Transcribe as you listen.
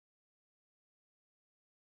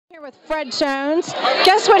Here with Fred Jones.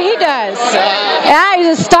 Guess what he does? Yeah,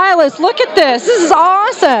 he's a stylist. Look at this. This is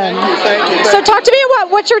awesome. Thank you. So talk to me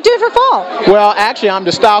about what you're doing for fall. Well, actually, I'm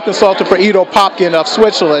the style consultant for Ido Popkin of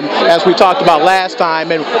Switzerland, as we talked about last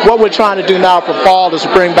time. And what we're trying to do now for fall is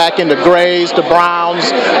bring back in the grays, the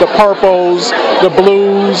browns, the purples, the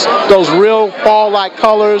blues, those real fall-like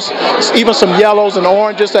colors, even some yellows and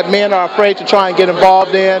oranges that men are afraid to try and get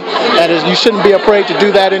involved in. And you shouldn't be afraid to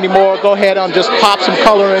do that anymore. Go ahead and just pop some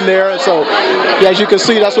color in there. And so, as you can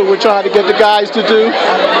see, that's what we're trying to get the guys to do.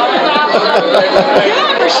 Yeah,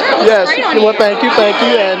 for sure. Yes. Well, thank you.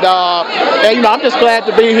 And you know, I'm just glad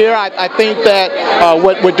to be here. I think that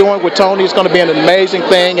what we're doing with Tony is going to be an amazing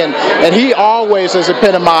thing, and he always has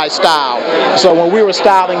epitomized style. So when we were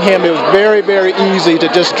styling him, it was very, very easy to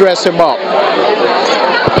just dress him up.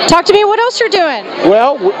 Talk to me. What else you're doing?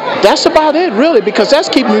 Well, that's about it, really, because that's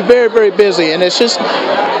keeping me very, very busy, and it's just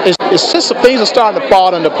things are starting to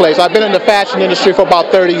fall into place. I've been in the fashion industry for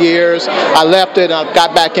about 30 years. I left it, and I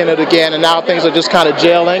got back in it again, and now things are just kind of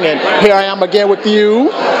gelling. And here I am again with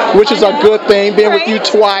you, which is a good thing. Being with you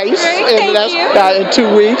twice, and that's in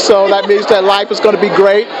 2 weeks. So that means that life is going to be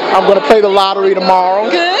great. I'm going to play the lottery tomorrow.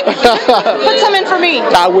 Good. Put some in for me.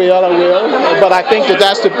 I will. But I think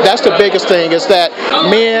that's the biggest thing is that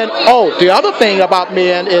men. Oh, the other thing about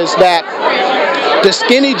men is that the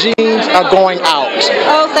skinny jeans are going out.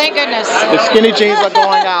 Oh, thank goodness. The skinny jeans are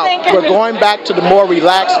going out. We're going back to the more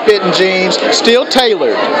relaxed fitting jeans, still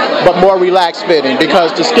tailored, but more relaxed fitting,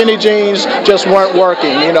 because the skinny jeans just weren't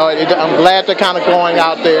working. You know, I'm glad they're kind of going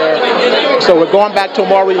out there. So we're going back to a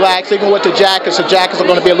more relaxed, even with the jackets are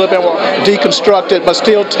going to be a little bit more deconstructed, but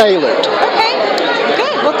still tailored. Okay,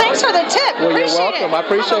 good. Well, thanks for the tip. Well, you're welcome. I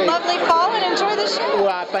appreciate it. Have a lovely fall and enjoy the show.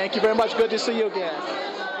 Well, thank you very much. Good to see you again.